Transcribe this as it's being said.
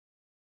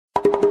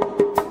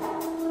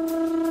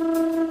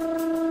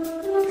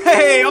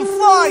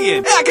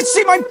flying! I can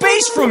see my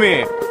base from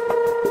here!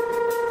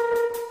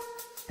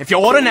 If you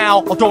order now,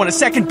 I'll throw in a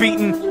second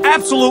beating,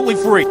 absolutely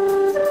free.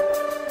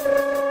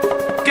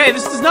 Okay,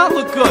 this does not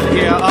look good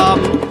here,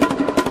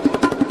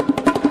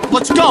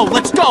 Let's go,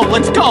 let's go,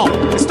 let's go!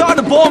 It's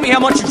starting to bore me how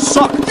much you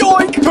suck.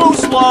 Yoink! Too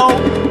slow!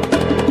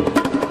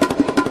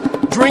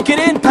 Drink it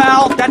in,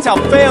 pal. That's how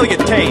failure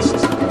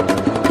tastes.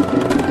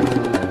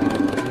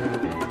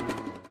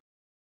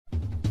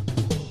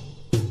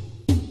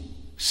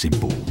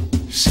 Simple,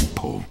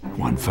 simple.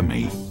 One for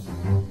me.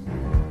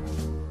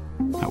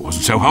 That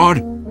wasn't so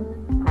hard.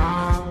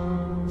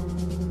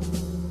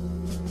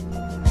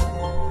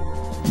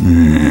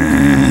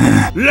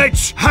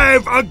 Let's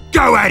have a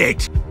go at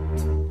it!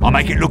 I'll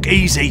make it look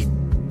easy.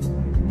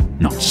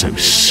 Not so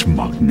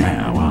smug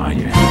now, are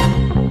you?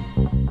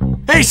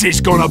 This is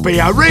gonna be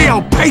a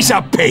real piece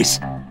of piss!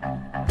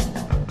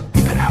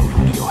 You better hold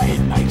on to your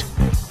head, mate.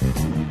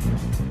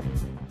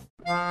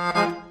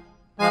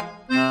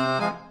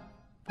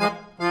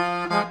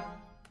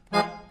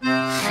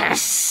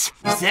 Yes!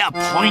 Is there a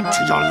point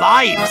to your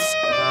lives?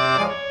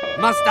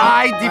 Must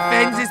I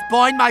defend this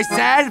point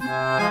myself?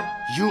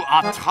 You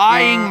are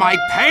trying my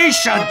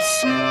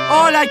patience!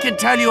 All I can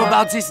tell you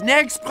about this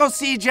next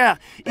procedure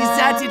is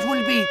that it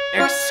will be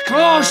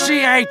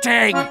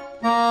excruciating!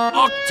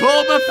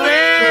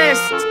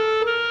 Oktoberfest!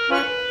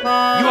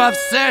 You have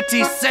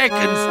 30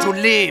 seconds to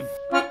live.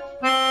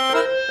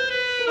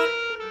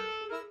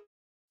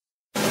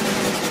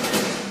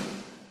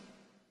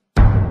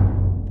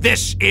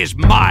 This is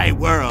my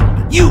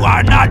world. You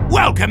are not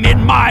welcome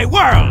in my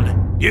world.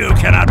 You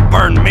cannot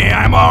burn me,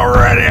 I'm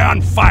already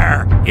on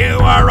fire! You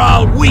are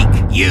all weak,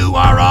 you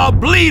are all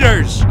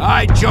bleeders!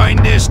 I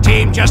joined this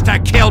team just to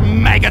kill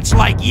maggots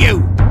like you!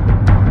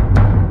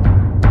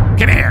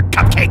 Come here,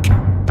 cupcake!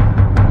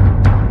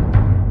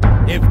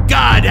 If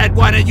God had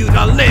wanted you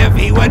to live,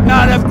 he would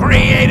not have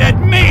created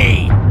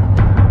me!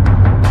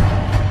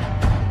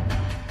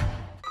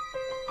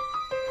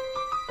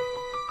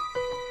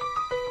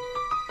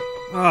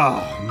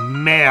 Oh,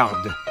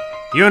 merde!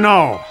 You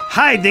know,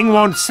 hiding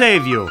won't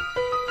save you!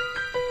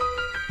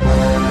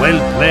 Well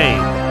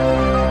played.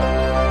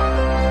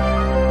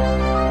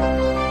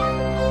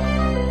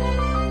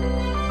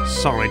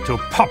 Sorry to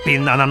pop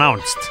in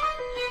unannounced.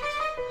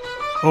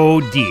 Oh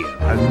dear,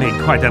 I've made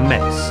quite a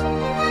mess.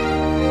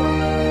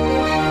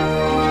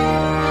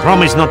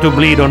 Promise not to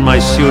bleed on my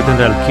suit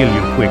and I'll kill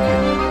you quickly.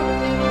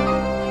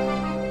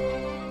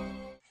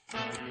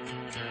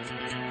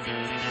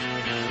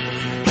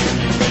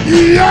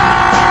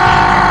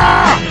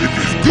 Yeah! It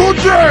is good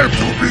day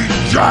to be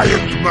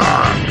giant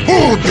man!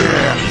 Who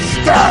dares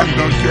stand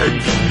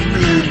against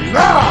me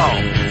now?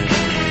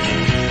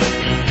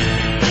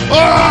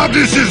 Ah,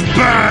 this is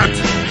bad!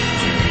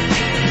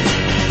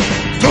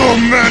 Too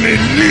many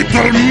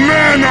little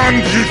men on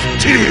this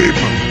team!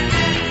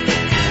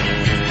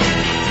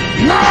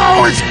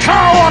 Now is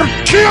coward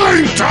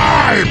killing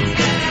time!